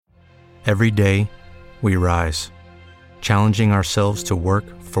Every day, we rise, challenging ourselves to work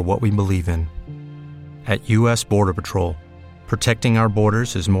for what we believe in. At U.S. Border Patrol, protecting our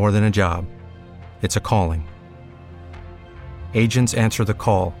borders is more than a job. It's a calling. Agents answer the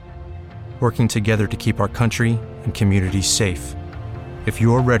call, working together to keep our country and communities safe. If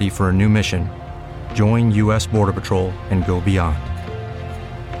you're ready for a new mission, join U.S. Border Patrol and go beyond.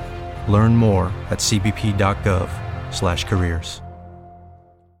 Learn more at cbp.gov/careers.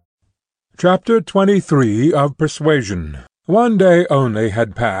 Chapter 23 of Persuasion. One day only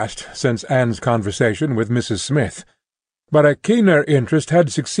had passed since Anne's conversation with Mrs. Smith, but a keener interest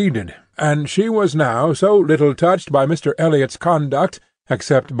had succeeded, and she was now so little touched by Mr. Elliot's conduct,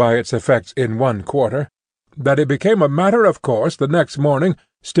 except by its effects in one quarter, that it became a matter of course the next morning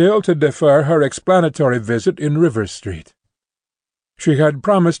still to defer her explanatory visit in Rivers Street. She had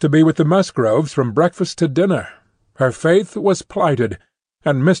promised to be with the Musgroves from breakfast to dinner. Her faith was plighted,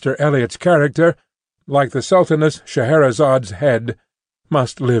 and Mr. Elliot's character, like the Sultaness Scheherazade's head,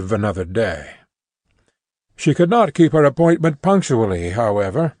 must live another day. She could not keep her appointment punctually,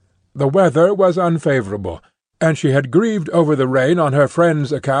 however. The weather was unfavourable, and she had grieved over the rain on her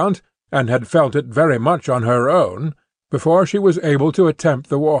friend's account, and had felt it very much on her own, before she was able to attempt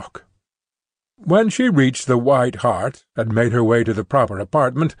the walk. When she reached the White Hart, and made her way to the proper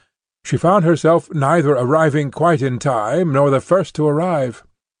apartment, she found herself neither arriving quite in time nor the first to arrive.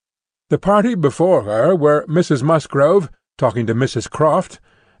 The party before her were Mrs. Musgrove, talking to Mrs. Croft,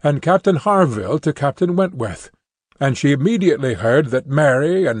 and Captain Harville to Captain Wentworth, and she immediately heard that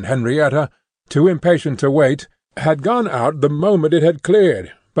Mary and Henrietta, too impatient to wait, had gone out the moment it had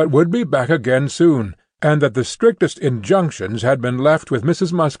cleared, but would be back again soon, and that the strictest injunctions had been left with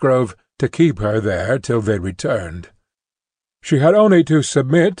Mrs. Musgrove to keep her there till they returned. She had only to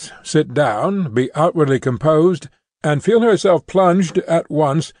submit, sit down, be outwardly composed, and feel herself plunged at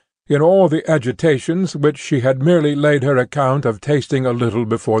once in all the agitations which she had merely laid her account of tasting a little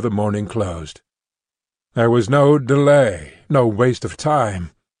before the morning closed. There was no delay, no waste of time.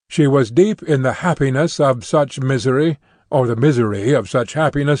 She was deep in the happiness of such misery, or the misery of such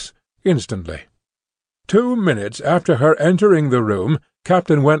happiness, instantly. 2 minutes after her entering the room,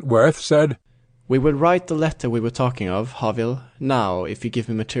 Captain Wentworth said, "We will write the letter we were talking of, Harville, now, if you give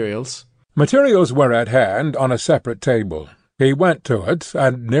me materials." Materials were at hand on a separate table. He went to it,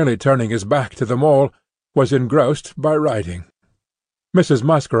 and, nearly turning his back to them all, was engrossed by writing. Mrs.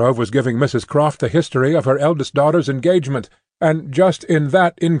 Musgrove was giving Mrs. Croft a history of her eldest daughter's engagement, and just in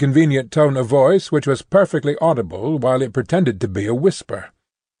that inconvenient tone of voice which was perfectly audible while it pretended to be a whisper.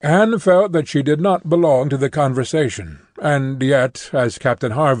 Anne felt that she did not belong to the conversation, and yet, as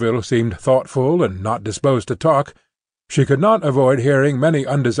Captain Harville seemed thoughtful and not disposed to talk, she could not avoid hearing many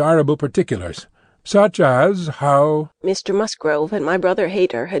undesirable particulars, such as how Mr. Musgrove and my brother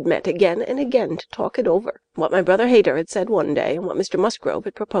Hayter had met again and again to talk it over, what my brother Hayter had said one day, and what Mr. Musgrove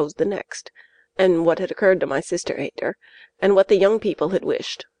had proposed the next, and what had occurred to my sister Hayter, and what the young people had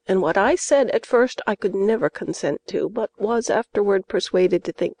wished, and what I said at first I could never consent to, but was afterward persuaded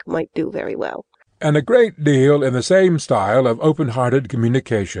to think might do very well. And a great deal in the same style of open-hearted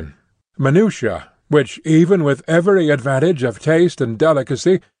communication. Minutiae, which, even with every advantage of taste and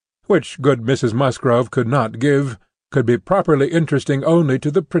delicacy, which good Mrs. Musgrove could not give, could be properly interesting only to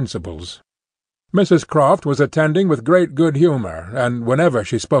the principals. Mrs. Croft was attending with great good humour, and whenever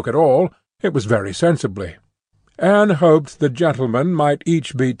she spoke at all, it was very sensibly. Anne hoped the gentlemen might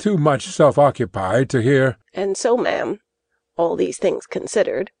each be too much self-occupied to hear. "And so, ma'am, all these things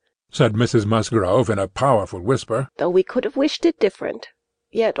considered," said Mrs. Musgrove in a powerful whisper, "though we could have wished it different,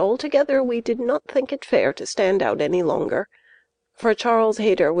 yet altogether we did not think it fair to stand out any longer, for Charles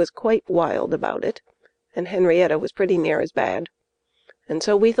Hayter was quite wild about it, and Henrietta was pretty near as bad, and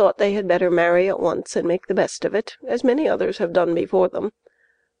so we thought they had better marry at once and make the best of it, as many others have done before them.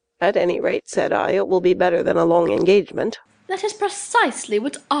 At any rate, said I, it will be better than a long engagement." "That is precisely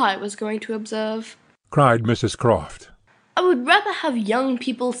what I was going to observe," cried Mrs. Croft. "I would rather have young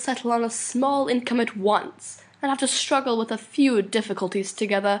people settle on a small income at once, and have to struggle with a few difficulties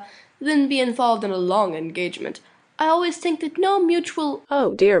together, than be involved in a long engagement. I always think that no mutual—"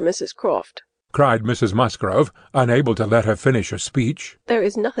 "Oh, dear Mrs. Croft," cried Mrs. Musgrove, unable to let her finish her speech, "there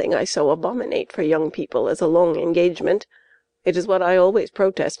is nothing I so abominate for young people as a long engagement. It is what I always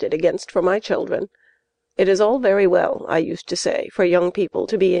protested against for my children. It is all very well, I used to say, for young people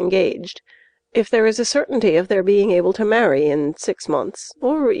to be engaged, if there is a certainty of their being able to marry in 6 months,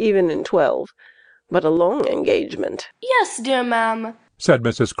 or even in 12, but a long engagement—" "Yes, dear ma'am," said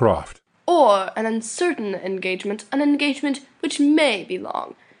Mrs. Croft. "or an uncertain engagement, an engagement which may be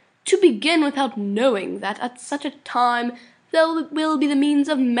long. To begin without knowing that, at such a time, will be the means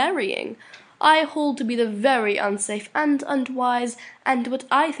of marrying. I hold to be the very unsafe and unwise, and what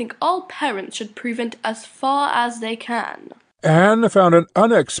I think all parents should prevent as far as they can." Anne found an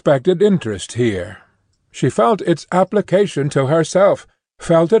unexpected interest here. She felt its application to herself,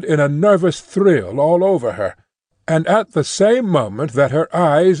 felt it in a nervous thrill all over her, and at the same moment that her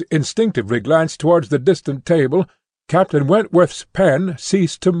eyes instinctively glanced towards the distant table, Captain Wentworth's pen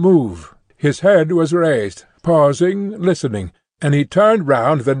ceased to move. His head was raised, pausing, listening, and he turned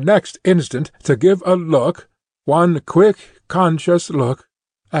round the next instant to give a look, one quick, conscious look,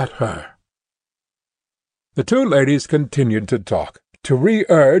 at her. The two ladies continued to talk, to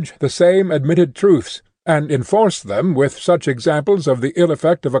re-urge the same admitted truths, and enforce them with such examples of the ill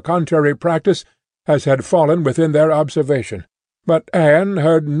effect of a contrary practice as had fallen within their observation. But Anne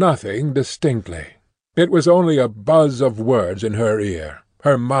heard nothing distinctly. It was only a buzz of words in her ear.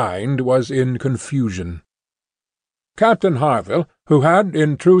 Her mind was in confusion. Captain Harville, who had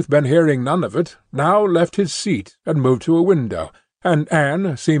in truth been hearing none of it, now left his seat and moved to a window, and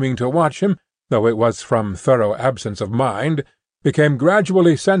Anne, seeming to watch him, though it was from thorough absence of mind, became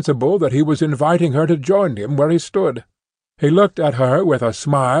gradually sensible that he was inviting her to join him where he stood. He looked at her with a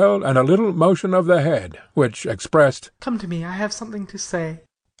smile and a little motion of the head, which expressed, "Come to me, I have something to say,"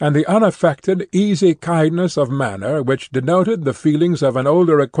 and the unaffected, easy kindness of manner which denoted the feelings of an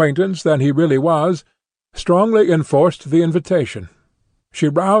older acquaintance than he really was, strongly enforced the invitation. She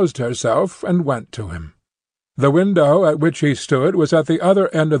roused herself and went to him. The window at which he stood was at the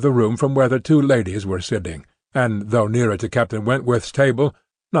other end of the room from where the two ladies were sitting, and, though nearer to Captain Wentworth's table,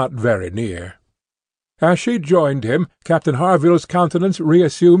 not very near. As she joined him, Captain Harville's countenance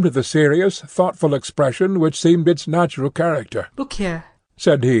reassumed the serious, thoughtful expression which seemed its natural character. "Look here,"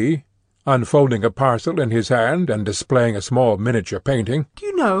 said he, unfolding a parcel in his hand and displaying a small miniature painting. "Do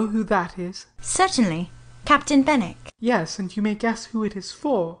you know who that is?" "Certainly. Captain Benwick." "Yes, and you may guess who it is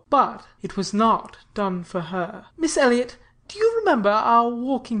for. But it was not done for her. Miss Elliot, do you remember our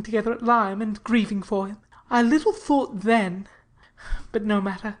walking together at Lyme and grieving for him? I little thought then. But no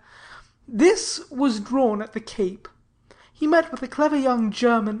matter. This was drawn at the Cape. He met with a clever young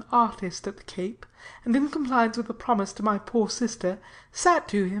German artist at the Cape, and in compliance with a promise to my poor sister, sat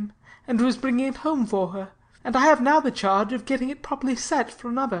to him, and was bringing it home for her, and I have now the charge of getting it properly set for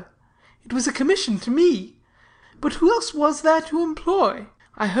another. It was a commission to me. But who else was there to employ?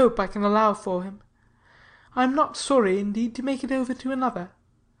 I hope I can allow for him. I am not sorry, indeed, to make it over to another.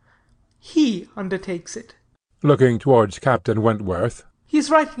 He undertakes it," looking towards Captain Wentworth. "He is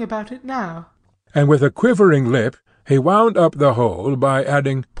writing about it now." And with a quivering lip he wound up the whole by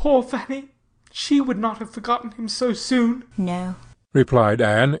adding, "Poor Fanny! She would not have forgotten him so soon." "No." replied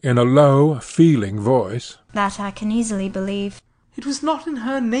Anne, in a low, feeling voice. "That I can easily believe." "It was not in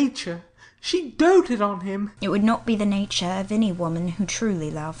her nature. She doted on him." "It would not be the nature of any woman who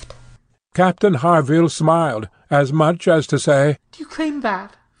truly loved." Captain Harville smiled, as much as to say, "Do you claim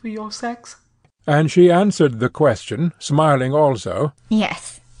that for your sex?" and she answered the question, smiling also,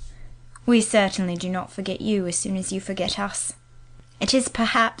 "Yes. We certainly do not forget you as soon as you forget us. It is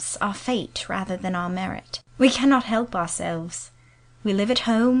perhaps our fate rather than our merit. We cannot help ourselves. We live at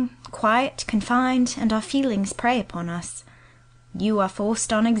home, quiet, confined, and our feelings prey upon us. You are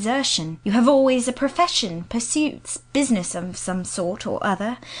forced on exertion. You have always a profession, pursuits, business of some sort or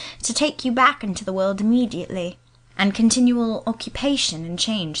other, to take you back into the world immediately, and continual occupation and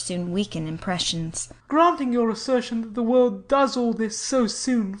change soon weaken impressions." "Granting your assertion that the world does all this so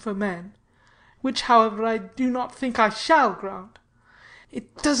soon for men, which, however, I do not think I shall grant,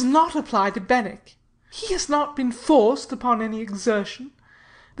 it does not apply to Benwick. He has not been forced upon any exertion.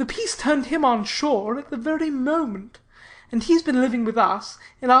 The peace turned him on shore at the very moment, and he's been living with us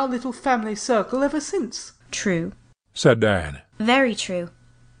in our little family circle ever since." "True," said Anne. "very true.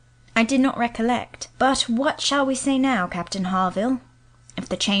 I did not recollect. But what shall we say now, Captain Harville? If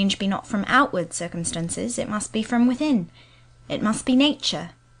the change be not from outward circumstances, it must be from within. It must be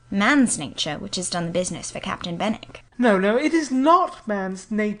nature, man's nature, which has done the business for Captain Benwick." No, it is not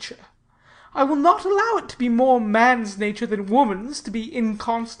man's nature. I will not allow it to be more man's nature than woman's to be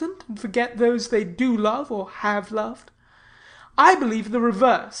inconstant and forget those they do love or have loved. I believe the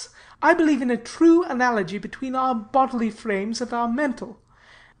reverse. I believe in a true analogy between our bodily frames and our mental,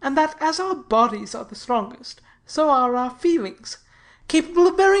 and that as our bodies are the strongest, so are our feelings, capable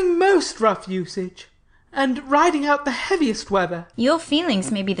of bearing most rough usage, and riding out the heaviest weather." "Your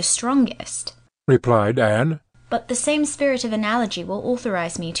feelings may be the strongest," replied Anne, "but the same spirit of analogy will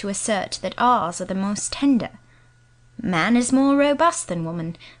authorize me to assert that ours are the most tender. Man is more robust than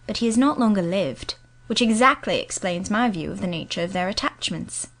woman, but he has not longer lived, which exactly explains my view of the nature of their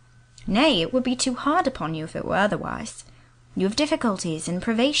attachments. Nay, it would be too hard upon you if it were otherwise. You have difficulties and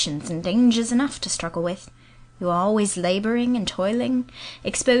privations and dangers enough to struggle with. You are always labouring and toiling,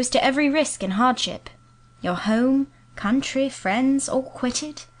 exposed to every risk and hardship. Your home, country, friends, all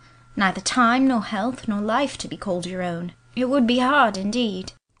quitted. Neither time nor health nor life to be called your own. It would be hard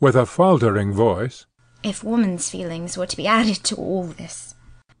indeed. With a faltering voice. If woman's feelings were to be added to all this.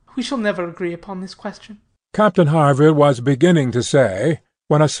 We shall never agree upon this question. Captain Harville was beginning to say,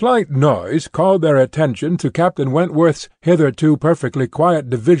 when a slight noise called their attention to Captain Wentworth's hitherto perfectly quiet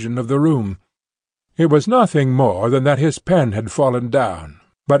division of the room. It was nothing more than that his pen had fallen down,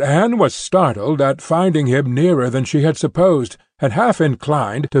 but Anne was startled at finding him nearer than she had supposed, and half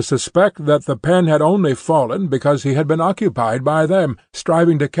inclined to suspect that the pen had only fallen because he had been occupied by them,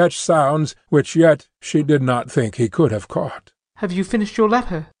 striving to catch sounds which yet she did not think he could have caught. "Have you finished your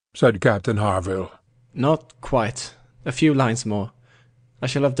letter?" said Captain Harville. Not quite. A few lines more. I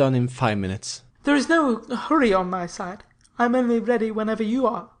shall have done in 5 minutes. "There is no hurry on my side. I am only ready whenever you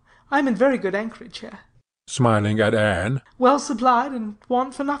are. I am in very good anchorage here." Smiling at Anne. "Well supplied, and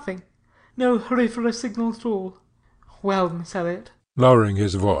want for nothing. No hurry for a signal at all. Well, Miss Elliot," lowering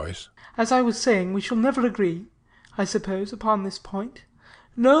his voice, "as I was saying, we shall never agree, I suppose, upon this point.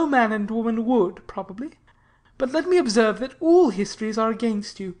 No man and woman would, probably. But let me observe that all histories are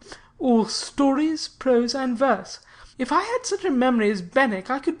against you, all stories, prose, and verse. If I had such a memory as Benwick,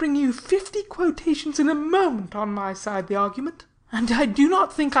 I could bring you 50 quotations in a moment on my side of the argument. And I do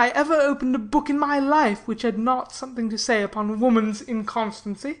not think I ever opened a book in my life which had not something to say upon woman's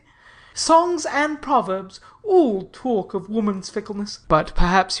inconstancy. Songs and proverbs all talk of woman's fickleness. But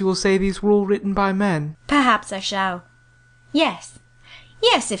perhaps you will say these were all written by men." Perhaps I shall. Yes,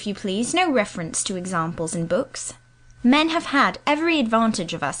 if you please, no reference to examples in books. Men have had every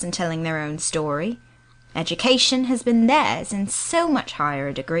advantage of us in telling their own story. Education has been theirs in so much higher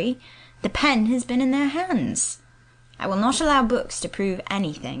a degree. The pen has been in their hands. I will not allow books to prove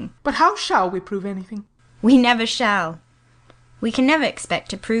anything. "But how shall we prove anything?" We never shall. We can never expect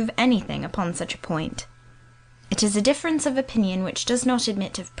to prove anything upon such a point. It is a difference of opinion which does not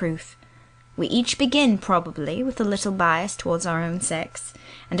admit of proof. We each begin, probably, with a little bias towards our own sex,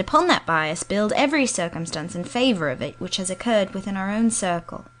 and upon that bias build every circumstance in favour of it which has occurred within our own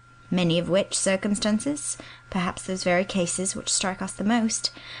circle, many of which circumstances, perhaps those very cases which strike us the most,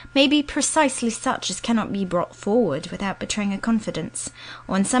 may be precisely such as cannot be brought forward without betraying a confidence,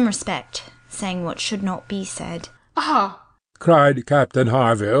 or in some respect saying what should not be said. "Ah!" cried Captain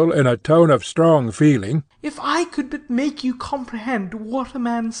Harville, in a tone of strong feeling, "if I could but make you comprehend what a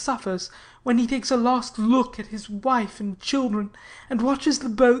man suffers when he takes a last look at his wife and children, and watches the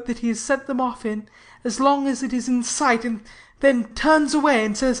boat that he has sent them off in, as long as it is in sight, and then turns away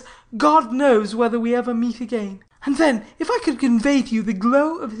and says, 'God knows whether we ever meet again.' And then, if I could convey to you the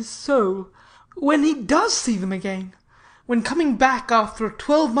glow of his soul, when he does see them again, when coming back after a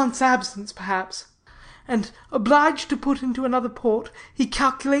 12-months' absence, perhaps, and obliged to put into another port, he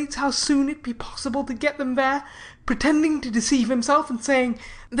calculates how soon it be possible to get them there, pretending to deceive himself, and saying,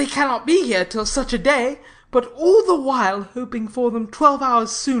 'They cannot be here till such a day,' but all the while hoping for them 12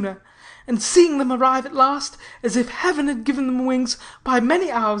 hours sooner, and seeing them arrive at last, as if heaven had given them wings, by many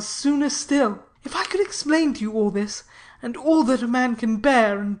hours sooner still. If I could explain to you all this, and all that a man can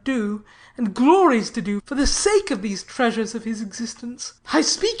bear and do, and glories to do, for the sake of these treasures of his existence. I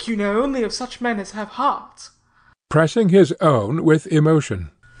speak, you know, only of such men as have hearts." pressing his own with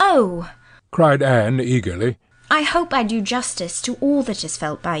emotion. "Oh!" cried Anne eagerly. "I hope I do justice to all that is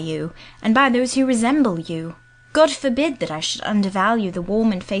felt by you, and by those who resemble you. God forbid that I should undervalue the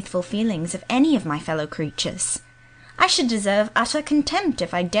warm and faithful feelings of any of my fellow creatures. I should deserve utter contempt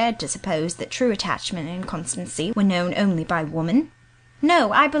if I dared to suppose that true attachment and constancy were known only by woman.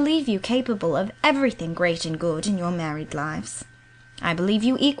 No, I believe you capable of everything great and good in your married lives. I believe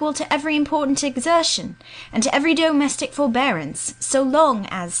you equal to every important exertion, and to every domestic forbearance, so long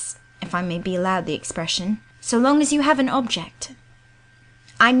as, if I may be allowed the expression, so long as you have an object.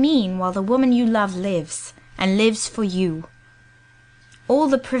 I mean while the woman you love lives, and lives for you. All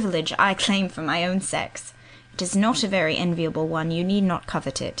the privilege I claim for my own sex, it is not a very enviable one, you need not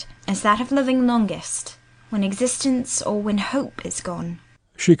covet it, is that of living longest, when existence or when hope is gone."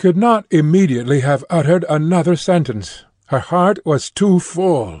 She could not immediately have uttered another sentence. Her heart was too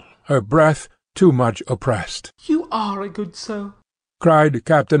full, her breath too much oppressed. "You are a good soul," cried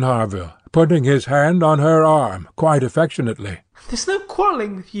Captain Harville, putting his hand on her arm quite affectionately. "There's no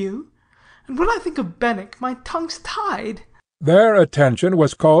quarrelling with you, and when I think of Benwick, my tongue's tied." Their attention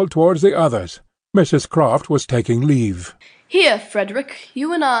was called towards the others. Mrs. Croft was taking leave. "Here, Frederick,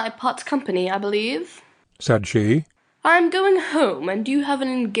 you and I part company, I believe," said she. "I am going home, and you have an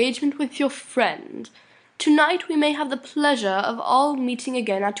engagement with your friend. Tonight we may have the pleasure of all meeting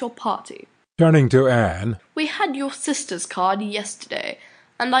again at your party. Turning to Anne, We had your sister's card yesterday,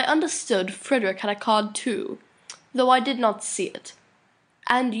 and I understood Frederick had a card too, though I did not see it.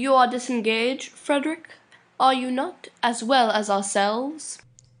 And you are disengaged, Frederick, are you not, as well as ourselves?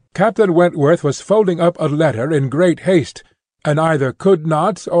 Captain Wentworth was folding up a letter in great haste, and either could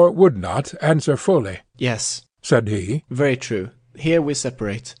not or would not answer fully. Yes, Said he. very true. Here we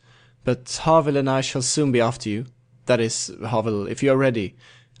separate. But Harville and I shall soon be after you. That is, Harville, if you are ready.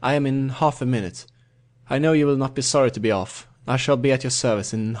 I am in half a minute. I know you will not be sorry to be off. I shall be at your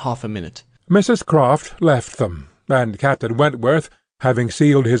service in half a minute. Mrs. Croft left them, and Captain Wentworth, having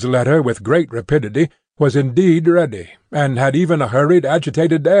sealed his letter with great rapidity, was indeed ready, and had even a hurried,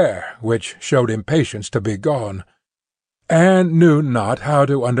 agitated air, which showed impatience to be gone. Anne knew not how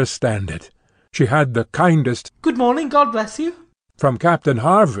to understand it. She had the kindest Good morning, God bless you. from Captain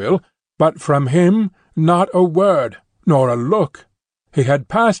Harville, but from him not a word, nor a look. He had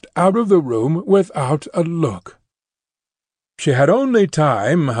passed out of the room without a look. She had only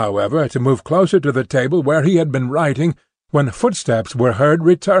time, however, to move closer to the table where he had been writing, when footsteps were heard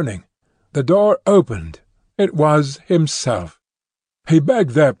returning. The door opened. It was himself. He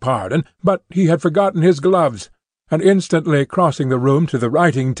begged their pardon, but he had forgotten his gloves, and instantly crossing the room to the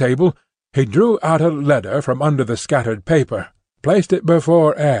writing-table, he drew out a letter from under the scattered paper, placed it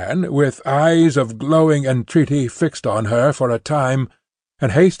before Anne, with eyes of glowing entreaty fixed on her for a time,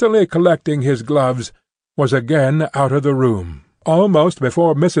 and hastily collecting his gloves, was again out of the room, almost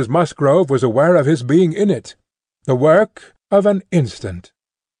before Mrs. Musgrove was aware of his being in it. The work of an instant.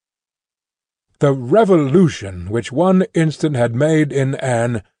 The revolution which one instant had made in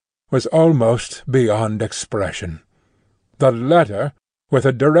Anne was almost beyond expression. The letter, with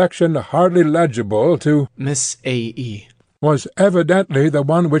a direction hardly legible to Miss A.E., was evidently the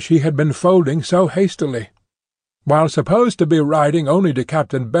one which he had been folding so hastily. While supposed to be writing only to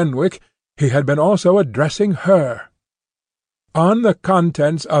Captain Benwick, he had been also addressing her. On the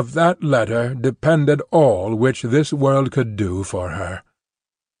contents of that letter depended all which this world could do for her.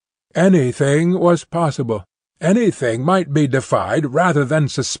 Anything was possible. Anything might be defied rather than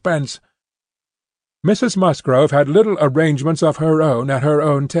suspense. Mrs. Musgrove had little arrangements of her own at her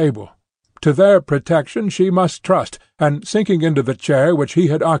own table. To their protection she must trust, and sinking into the chair which he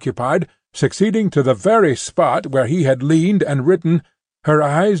had occupied, succeeding to the very spot where he had leaned and written, her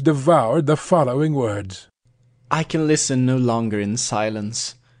eyes devoured the following words. I can listen no longer in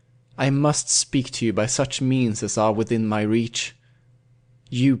silence. I must speak to you by such means as are within my reach.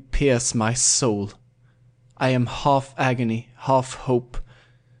 You pierce my soul. I am half agony, half hope.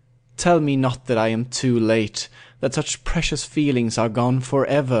 Tell me not that I am too late, that such precious feelings are gone for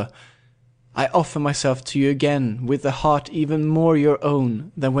ever. I offer myself to you again, with a heart even more your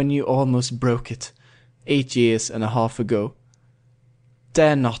own than when you almost broke it, 8 years and a half ago.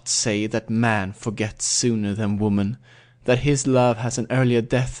 Dare not say that man forgets sooner than woman, that his love has an earlier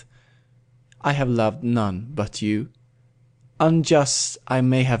death. I have loved none but you. Unjust I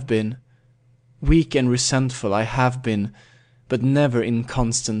may have been, weak and resentful I have been, but never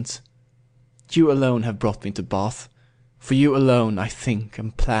inconstant. You alone have brought me to Bath. For you alone I think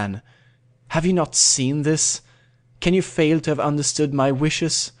and plan. Have you not seen this? Can you fail to have understood my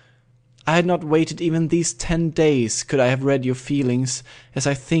wishes? I had not waited even these 10 days could I have read your feelings, as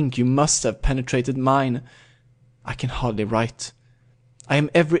I think you must have penetrated mine. I can hardly write. I am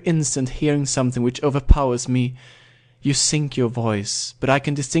every instant hearing something which overpowers me. You sink your voice, but I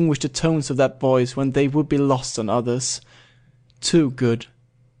can distinguish the tones of that voice when they would be lost on others. Too good,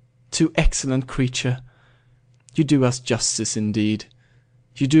 too excellent creature. You do us justice indeed.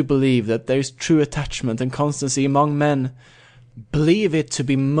 You do believe that there is true attachment and constancy among men. Believe it to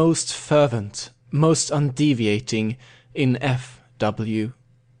be most fervent, most undeviating in F.W.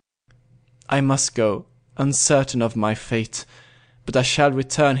 I must go, uncertain of my fate, but I shall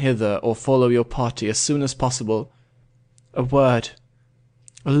return hither or follow your party as soon as possible. A word,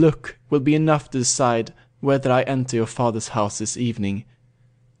 a look will be enough to decide whether I enter your father's house this evening,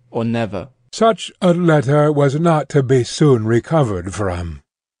 or never. Such a letter was not to be soon recovered from.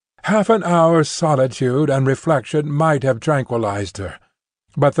 Half an hour's solitude and reflection might have tranquillized her,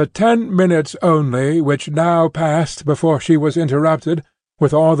 but the 10 minutes only which now passed before she was interrupted,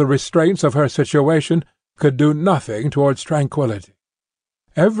 with all the restraints of her situation, could do nothing towards tranquillity.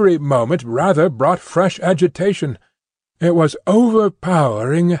 Every moment rather brought fresh agitation. It was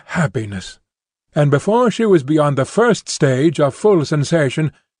overpowering happiness, and before she was beyond the first stage of full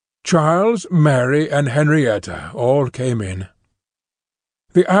sensation, Charles, Mary, and Henrietta all came in.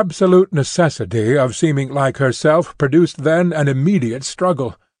 The absolute necessity of seeming like herself produced then an immediate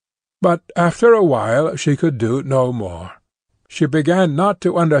struggle. But after a while she could do no more. She began not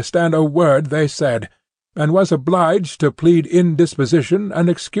to understand a word they said, and was obliged to plead indisposition and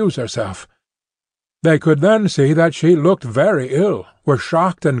excuse herself. They could then see that she looked very ill, were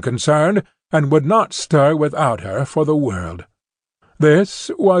shocked and concerned, and would not stir without her for the world. This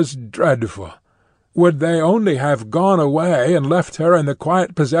was dreadful. Would they only have gone away and left her in the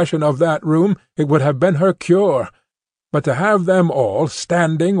quiet possession of that room, it would have been her cure. But to have them all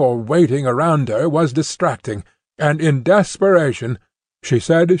standing or waiting around her was distracting, and in desperation she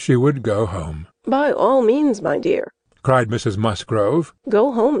said she would go home. "By all means, my dear," cried Mrs. Musgrove.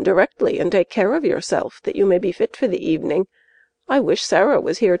 "go home directly, and take care of yourself, that you may be fit for the evening. I wish Sarah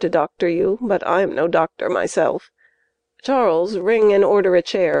was here to doctor you, but I am no doctor myself. Charles, ring and order a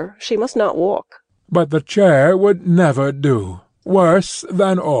chair. She must not walk." But the chair would never do. Worse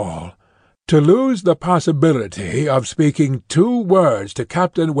than all, to lose the possibility of speaking 2 words to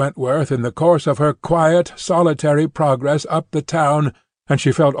Captain Wentworth in the course of her quiet, solitary progress up the town, and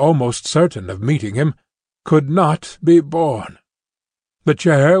she felt almost certain of meeting him, could not be borne. The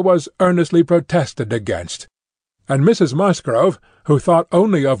chair was earnestly protested against, and Mrs. Musgrove, who thought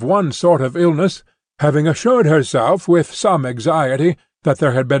only of one sort of illness, having assured herself with some anxiety that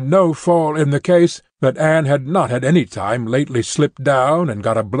there had been no fall in the case, that Anne had not at any time lately slipped down and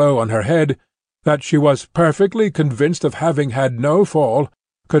got a blow on her head, that she was perfectly convinced of having had no fall,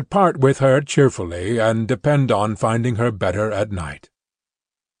 could part with her cheerfully and depend on finding her better at night.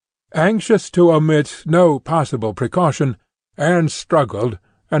 Anxious to omit no possible precaution, Anne struggled,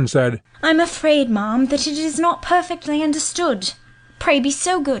 and said, "I'm afraid, ma'am, that it is not perfectly understood. Pray be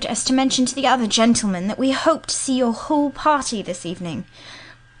so good as to mention to the other gentlemen that we hope to see your whole party this evening.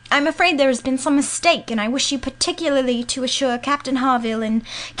 I'm afraid there has been some mistake, and I wish you particularly to assure Captain Harville and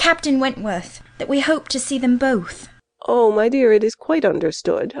Captain Wentworth that we hope to see them both." "Oh, my dear, it is quite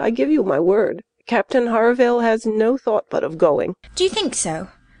understood. I give you my word. Captain Harville has no thought but of going." "Do you think so?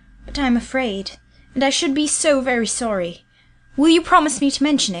 But I'm afraid, and I should be so very sorry. Will you promise me to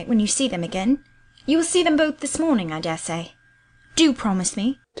mention it when you see them again? You will see them both this morning, I dare say. Do promise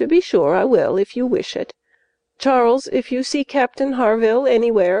me." "To be sure I will, if you wish it. Charles, if you see Captain Harville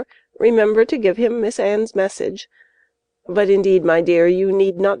anywhere, remember to give him Miss Anne's message. But indeed, my dear, you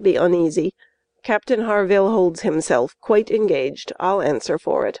need not be uneasy. Captain Harville holds himself quite engaged, I'll answer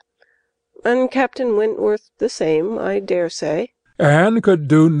for it. And Captain Wentworth the same, I dare say." Anne could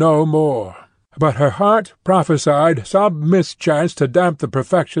do no more, but her heart prophesied some mischance to damp the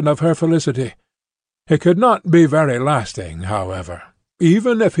perfection of her felicity. It could not be very lasting, however.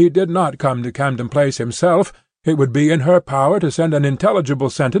 Even if he did not come to Camden Place himself, it would be in her power to send an intelligible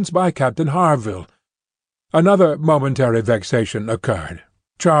sentence by Captain Harville. Another momentary vexation occurred.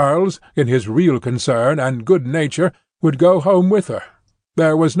 Charles, in his real concern and good nature, would go home with her.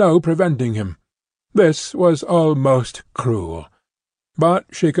 There was no preventing him. This was almost cruel. But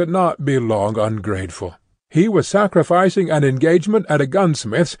she could not be long ungrateful. He was sacrificing an engagement at a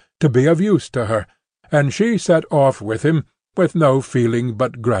gunsmith's to be of use to her, and she set off with him, with no feeling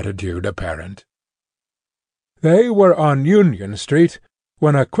but gratitude apparent. They were on Union Street,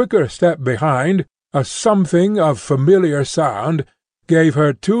 when a quicker step behind, a something of familiar sound, gave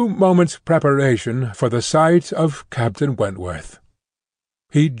her 2 moments' preparation for the sight of Captain Wentworth.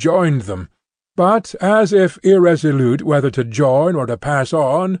 He joined them, but, as if irresolute whether to join or to pass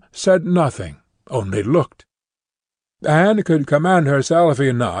on, said nothing, only looked. Anne could command herself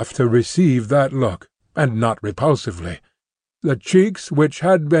enough to receive that look, and not repulsively. The cheeks which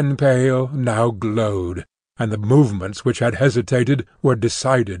had been pale now glowed, and the movements which had hesitated were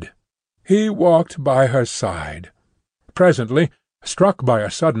decided. He walked by her side. Presently, struck by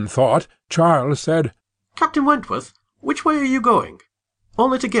a sudden thought, Charles said, "Captain Wentworth, which way are you going?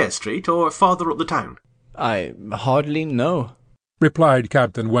 Only to Gay Street, or farther up the town?" "I hardly know," replied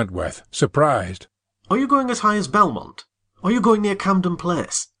Captain Wentworth, surprised. "Are you going as high as Belmont? Are you going near Camden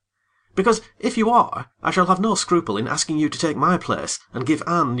Place? Because, if you are, I shall have no scruple in asking you to take my place, and give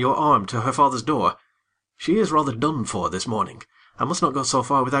Anne your arm to her father's door. She is rather done for this morning, and must not go so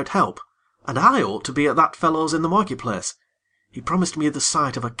far without help, and I ought to be at that fellow's in the market-place. He promised me the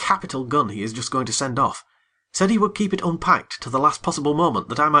sight of a capital gun he is just going to send off, said he would keep it unpacked to the last possible moment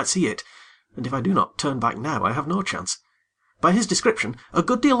that I might see it, and if I do not turn back now I have no chance. By his description, a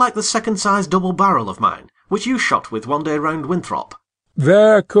good deal like the second-size double barrel of mine, which you shot with one day round Winthrop."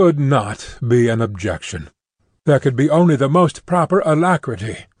 There could not be an objection. There could be only the most proper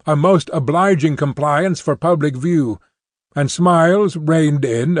alacrity, a most obliging compliance for public view, and smiles reigned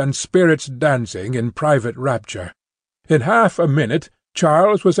in and spirits dancing in private rapture. In half a minute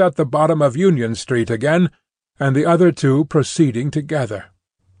Charles was at the bottom of Union Street again, and the other 2 proceeding together.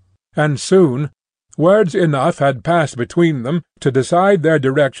 and soon words enough had passed between them to decide their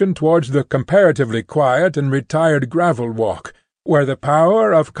direction towards the comparatively quiet and retired gravel-walk, where the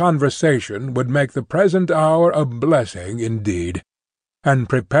power of conversation would make the present hour a blessing indeed, and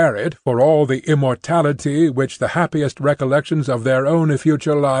prepare it for all the immortality which the happiest recollections of their own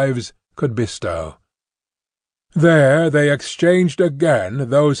future lives could bestow. There they exchanged again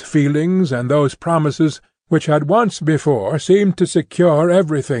those feelings and those promises which had once before seemed to secure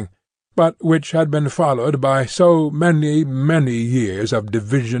everything, but which had been followed by so many, many years of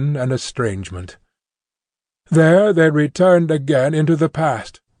division and estrangement. There they returned again into the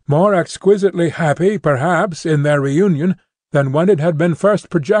past, more exquisitely happy, perhaps, in their reunion than when it had been first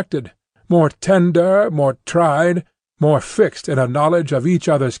projected, more tender, more tried, more fixed in a knowledge of each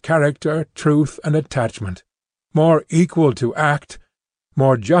other's character, truth, and attachment, more equal to act,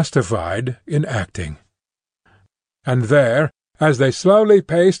 more justified in acting. And there, as they slowly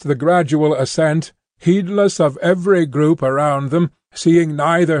paced the gradual ascent, heedless of every group around them, seeing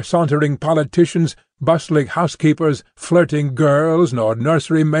neither sauntering politicians, bustling housekeepers, flirting girls, nor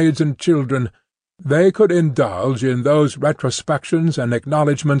nursery-maids and children, they could indulge in those retrospections and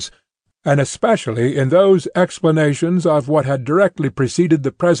acknowledgments, and especially in those explanations of what had directly preceded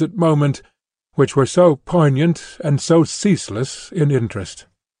the present moment, which were so poignant and so ceaseless in interest.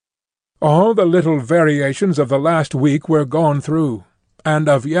 All the little variations of the last week were gone through, and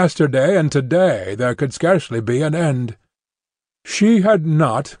of yesterday and to-day there could scarcely be an end. She had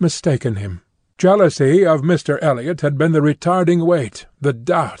not mistaken him. Jealousy of Mr. Elliot had been the retarding weight, the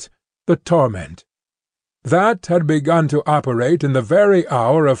doubt, the torment. That had begun to operate in the very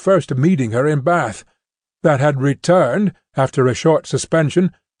hour of first meeting her in Bath, that had returned, after a short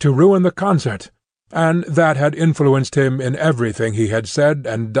suspension, to ruin the concert, and that had influenced him in everything he had said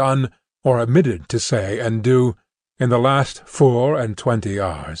and done, or omitted to say and do, in the last 24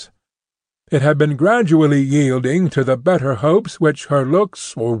 hours. It had been gradually yielding to the better hopes which her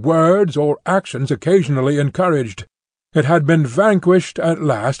looks, or words, or actions occasionally encouraged. It had been vanquished at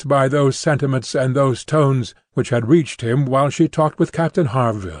last by those sentiments and those tones which had reached him while she talked with Captain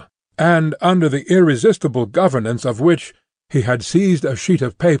Harville, and under the irresistible governance of which he had seized a sheet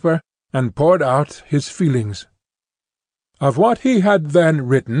of paper and poured out his feelings. Of what he had then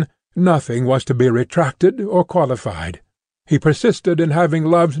written, nothing was to be retracted or qualified. He persisted in having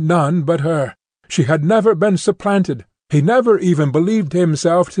loved none but her. She had never been supplanted. He never even believed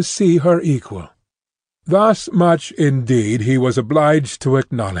himself to see her equal. Thus much indeed he was obliged to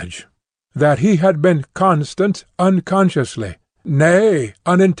acknowledge, that he had been constant unconsciously, nay,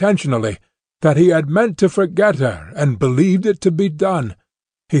 unintentionally, that he had meant to forget her and believed it to be done.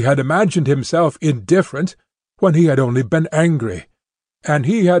 He had imagined himself indifferent when he had only been angry, and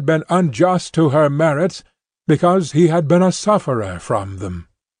he had been unjust to her merits because he had been a sufferer from them.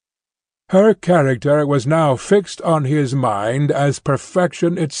 Her character was now fixed on his mind as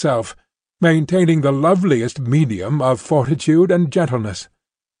perfection itself, maintaining the loveliest medium of fortitude and gentleness.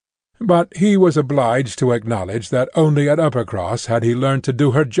 But he was obliged to acknowledge that only at Uppercross had he learned to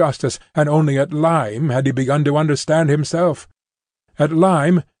do her justice, and only at Lyme had he begun to understand himself. At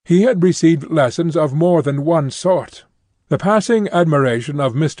Lyme he had received lessons of more than one sort. The passing admiration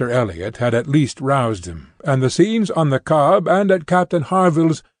of Mr. Elliot had at least roused him, and the scenes on the Cobb and at Captain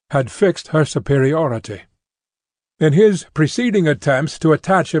Harville's had fixed her superiority. In his preceding attempts to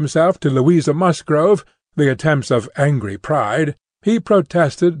attach himself to Louisa Musgrove, the attempts of angry pride, he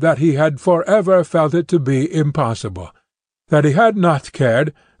protested that he had for ever felt it to be impossible, that he had not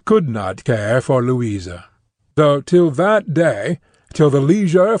cared, could not care for Louisa, though till that day, till the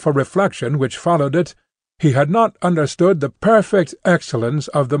leisure for reflection which followed it, he had not understood the perfect excellence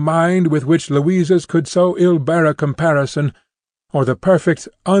of the mind with which Louisa's could so ill bear a comparison, or the perfect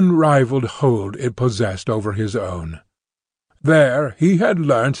unrivalled hold it possessed over his own. There he had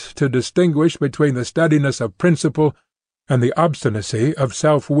learnt to distinguish between the steadiness of principle and the obstinacy of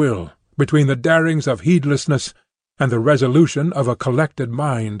self-will, between the darings of heedlessness and the resolution of a collected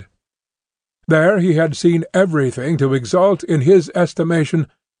mind. There he had seen everything to exalt in his estimation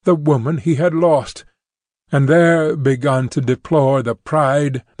the woman he had lost, and there begun to deplore the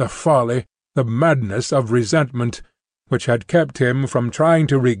pride, the folly, the madness of resentment, which had kept him from trying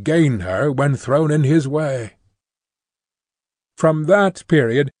to regain her when thrown in his way. From that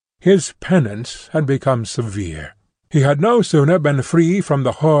period his penance had become severe. He had no sooner been free from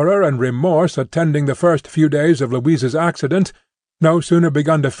the horror and remorse attending the first few days of Louisa's accident, no sooner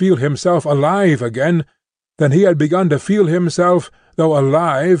begun to feel himself alive again, than he had begun to feel himself, though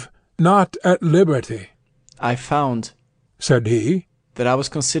alive, not at liberty. I found, said he, that I was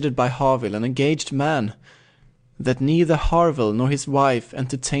considered by Harville an engaged man. that neither Harville nor his wife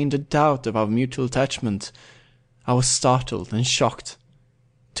entertained a doubt of our mutual attachment. I was startled and shocked.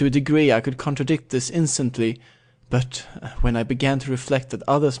 To a degree I could contradict this instantly, but when I began to reflect that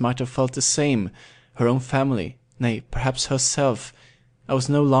others might have felt the same, her own family, nay, perhaps herself, I was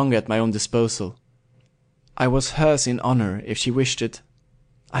no longer at my own disposal. I was hers in honour if she wished it.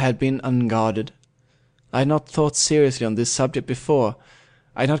 I had been unguarded. I had not thought seriously on this subject before.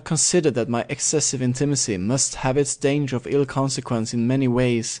 I had not considered that my excessive intimacy must have its danger of ill consequence in many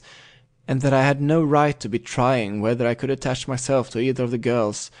ways, and that I had no right to be trying whether I could attach myself to either of the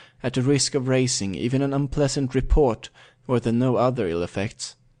girls, at the risk of raising even an unpleasant report, were there no other ill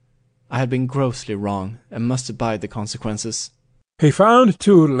effects. I had been grossly wrong, and must abide the consequences. He found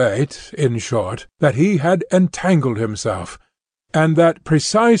too late, in short, that he had entangled himself, and that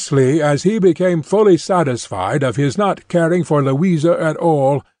precisely as he became fully satisfied of his not caring for Louisa at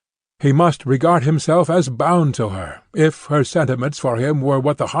all, he must regard himself as bound to her, if her sentiments for him were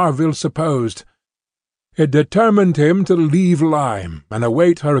what the Harvilles supposed. It determined him to leave Lyme, and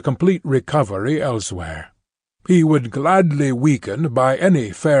await her complete recovery elsewhere. He would gladly weaken, by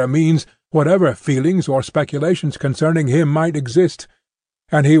any fair means, whatever feelings or speculations concerning him might exist,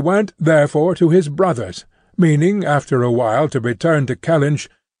 and he went therefore to his brother's, meaning after a while to return to Kellynch,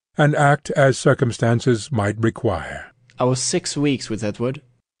 and act as circumstances might require. I was 6 weeks with Edward,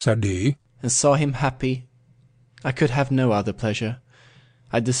 said he, and saw him happy. I could have no other pleasure.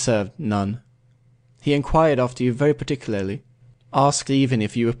 I deserved none. He inquired after you very particularly, asked even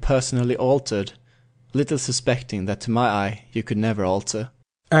if you were personally altered, little suspecting that to my eye you could never alter.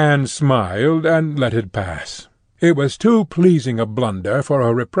 Anne smiled and let it pass. It was too pleasing a blunder for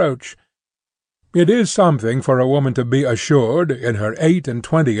a reproach. It is something for a woman to be assured, in her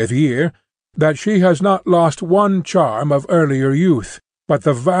 28th year, that she has not lost one charm of earlier youth, but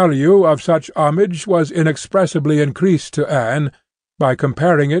the value of such homage was inexpressibly increased to Anne by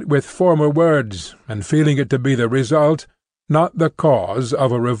comparing it with former words, and feeling it to be the result, not the cause,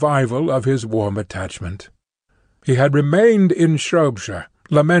 of a revival of his warm attachment. He had remained in Shropshire,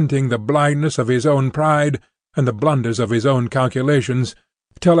 lamenting the blindness of his own pride and the blunders of his own calculations,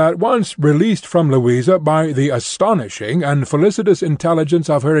 till at once released from Louisa by the astonishing and felicitous intelligence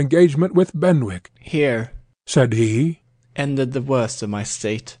of her engagement with Benwick. Here, said he, ended the worst of my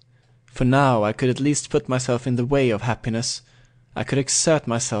state, for now I could at least put myself in the way of happiness. I could exert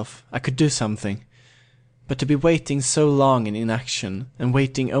myself, I could do something. But to be waiting so long in inaction, and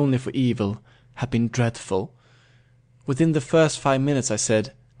waiting only for evil, had been dreadful. Within the first 5 minutes I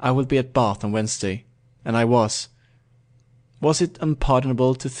said, I will be at Bath on Wednesday, and I was. Was it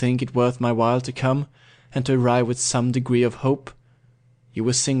unpardonable to think it worth my while to come, and to arrive with some degree of hope? You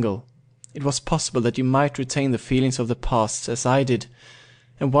were single. It was possible that you might retain the feelings of the past, as I did,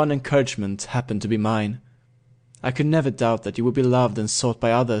 and one encouragement happened to be mine. I could never doubt that you would be loved and sought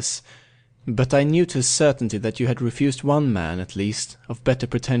by others, but I knew to a certainty that you had refused one man, at least, of better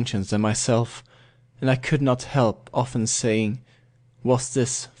pretensions than myself, and I could not help often saying, was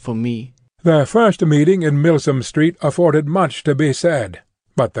this for me? Their first meeting in Milsom Street afforded much to be said,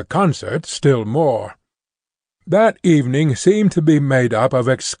 but the concert still more. That evening seemed to be made up of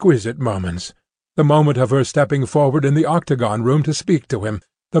exquisite moments. The moment of her stepping forward in the octagon room to speak to him,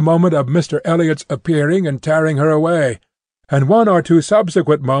 the moment of Mr. Elliot's appearing and tearing her away, and 1 or 2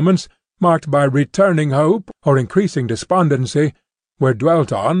 subsequent moments, marked by returning hope or increasing despondency, were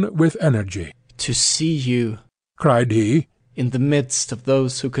dwelt on with energy. To see you, cried he, in the midst of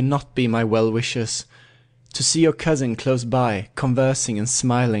those who could not be my well-wishers, to see your cousin close by, conversing and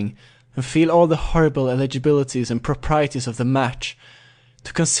smiling, and feel all the horrible eligibilities and proprieties of the match,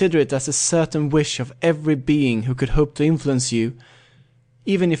 to consider it as a certain wish of every being who could hope to influence you,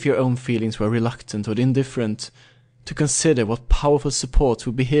 even if your own feelings were reluctant or indifferent, to consider what powerful support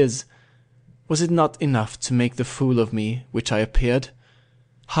would be his. Was it not enough to make the fool of me, which I appeared?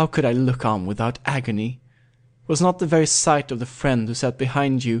 How could I look on without agony? Was not the very sight of the friend who sat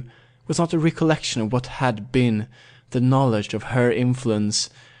behind you, was not a recollection of what had been, the knowledge of her influence,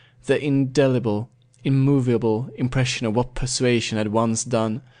 the indelible, immovable impression of what Persuasion had once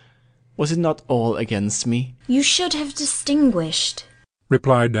done, was it not all against me? You should have distinguished,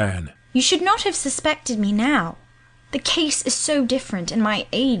 replied Anne. You should not have suspected me now. The case is so different, and my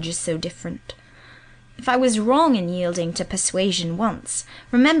age is so different. If I was wrong in yielding to Persuasion once,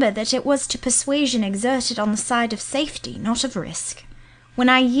 remember that it was to persuasion exerted on the side of safety, not of risk. When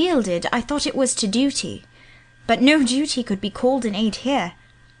I yielded, I thought it was to duty, but no duty could be called in aid here,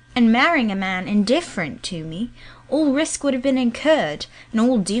 and marrying a man indifferent to me, all risk would have been incurred, and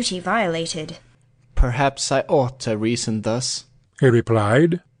all duty violated. Perhaps I ought to reason thus, he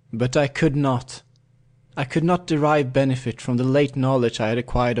replied, but I could not. I could not derive benefit from the late knowledge I had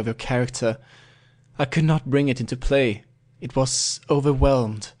acquired of your character. I could not bring it into play. It was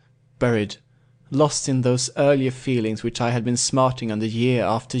overwhelmed, buried, lost in those earlier feelings which I had been smarting under year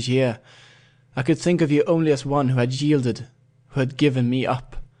after year. I could think of you only as one who had yielded, who had given me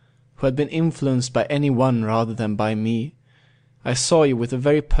up, who had been influenced by any one rather than by me. I saw you with the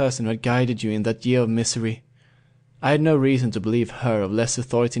very person who had guided you in that year of misery. I had no reason to believe her of less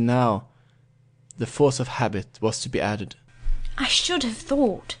authority now. The force of habit was to be added. I should have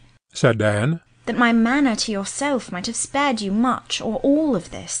thought, said Anne, that my manner to yourself might have spared you much or all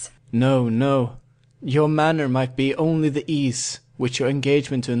of this. No, no. Your manner might be only the ease which your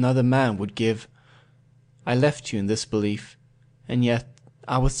engagement to another man would give. I left you in this belief, and yet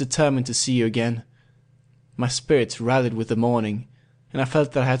I was determined to see you again. My spirits rallied with the morning, and I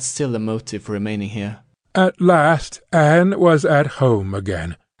felt that I had still a motive for remaining here. At last Anne was at home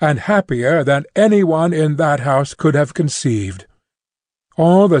again, and happier than anyone in that house could have conceived.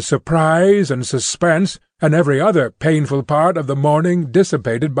 All the surprise and suspense, and every other painful part of the morning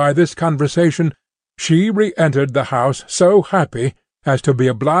dissipated by this conversation, she re-entered the house so happy as to be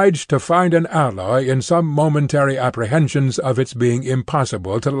obliged to find an alloy in some momentary apprehensions of its being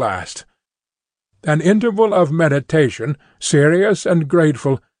impossible to last. An interval of meditation, serious and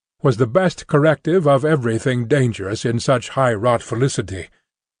grateful, was the best corrective of everything dangerous in such high-wrought felicity,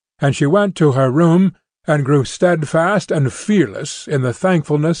 and she went to her room and grew steadfast and fearless in the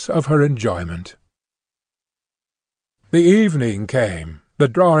thankfulness of her enjoyment. The evening came, the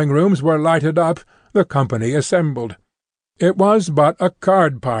drawing-rooms were lighted up, the company assembled. It was but a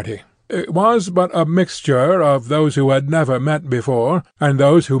card-party. It was but a mixture of those who had never met before, and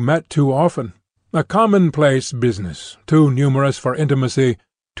those who met too often, a commonplace business, too numerous for intimacy,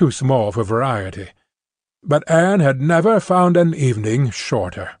 too small for variety. But Anne had never found an evening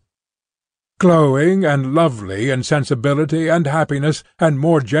shorter. Glowing and lovely in sensibility and happiness, and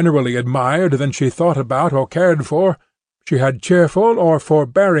more generally admired than she thought about or cared for, she had cheerful or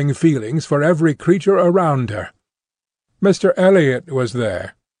forbearing feelings for every creature around her. Mr. Elliot was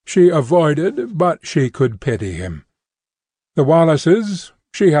there. She avoided, but she could pity him. The Wallaces,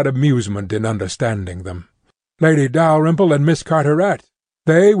 she had amusement in understanding them. Lady Dalrymple and Miss Carteret,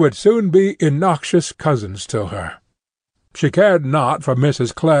 they would soon be innoxious cousins to her. She cared not for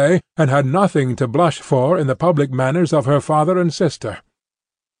Mrs. Clay, and had nothing to blush for in the public manners of her father and sister.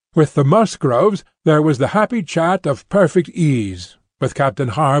 With the Musgroves there was the happy chat of perfect ease, with Captain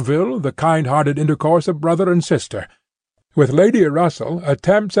Harville the kind-hearted intercourse of brother and sister, with Lady Russell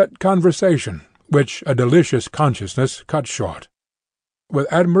attempts at conversation, which a delicious consciousness cut short.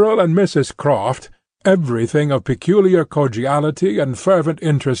 With Admiral and Mrs. Croft everything of peculiar cordiality and fervent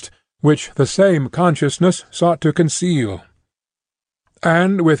interest, which the same consciousness sought to conceal.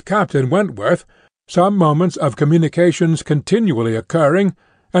 And with Captain Wentworth some moments of communications continually occurring,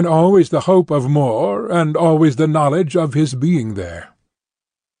 and always the hope of more, and always the knowledge of his being there.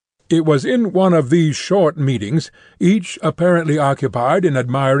 It was in one of these short meetings, each apparently occupied in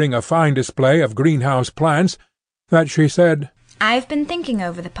admiring a fine display of greenhouse plants, that she said, "I have been thinking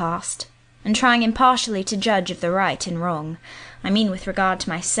over the past, and trying impartially to judge of the right and wrong, I mean with regard to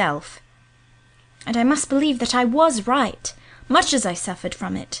myself. And I must believe that I was right, much as I suffered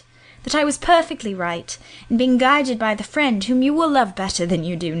from it, that I was perfectly right, in being guided by the friend whom you will love better than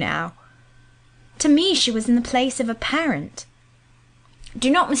you do now. To me she was in the place of a parent. Do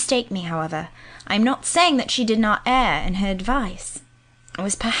not mistake me, however. I am not saying that she did not err in her advice. It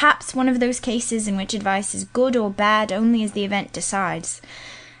was perhaps one of those cases in which advice is good or bad only as the event decides,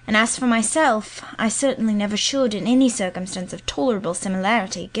 and as for myself, I certainly never should, in any circumstance of tolerable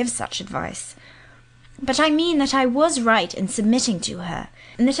similarity, give such advice. But I mean that I was right in submitting to her,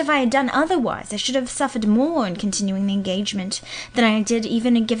 and that if I had done otherwise I should have suffered more in continuing the engagement than I did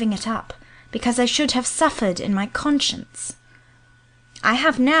even in giving it up, because I should have suffered in my conscience. I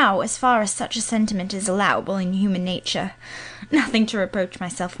have now, as far as such a sentiment is allowable in human nature, nothing to reproach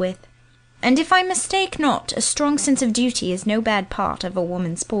myself with. And if I mistake not, a strong sense of duty is no bad part of a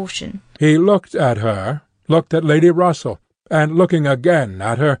woman's portion." He looked at her, looked at Lady Russell, and looking again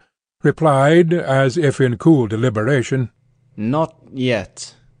at her, replied, as if in cool deliberation, "Not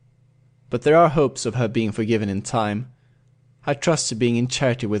yet. But there are hopes of her being forgiven in time. I trust to being in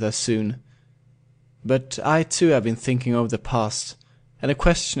charity with her soon. But I too have been thinking over the past, and a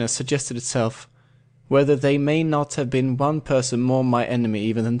question has suggested itself, whether they may not have been one person more my enemy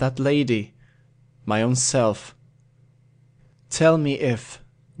even than that lady, my own self. Tell me if,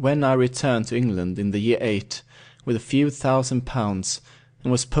 when I returned to England in the year 8, with a few £1,000,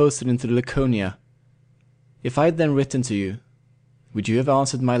 and was posted into Laconia, if I had then written to you, would you have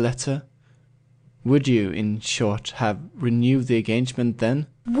answered my letter? Would you, in short, have renewed the engagement then?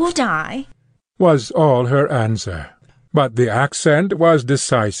 Would I? Was all her answer. But the accent was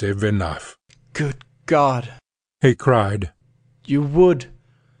decisive enough. Good God! He cried. You would!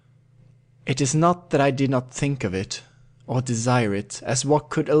 It is not that I did not think of it, or desire it, as what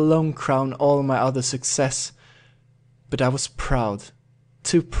could alone crown all my other success, but I was proud,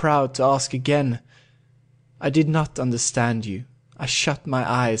 too proud to ask again. I did not understand you. I shut my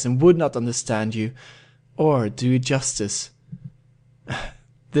eyes and would not understand you, or do you justice.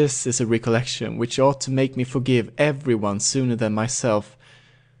 This is a recollection which ought to make me forgive everyone sooner than myself.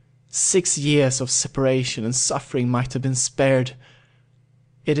 6 years of separation and suffering might have been spared.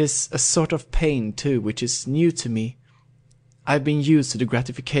 It is a sort of pain, too, which is new to me. I have been used to the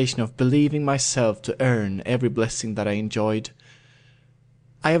gratification of believing myself to earn every blessing that I enjoyed.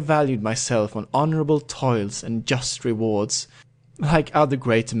 I have valued myself on honourable toils and just rewards, like other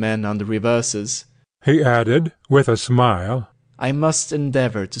great men under reverses. He added, with a smile, I must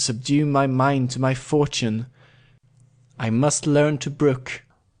endeavour to subdue my mind to my fortune. I must learn to brook.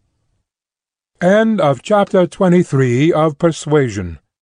 End of chapter 23 of Persuasion.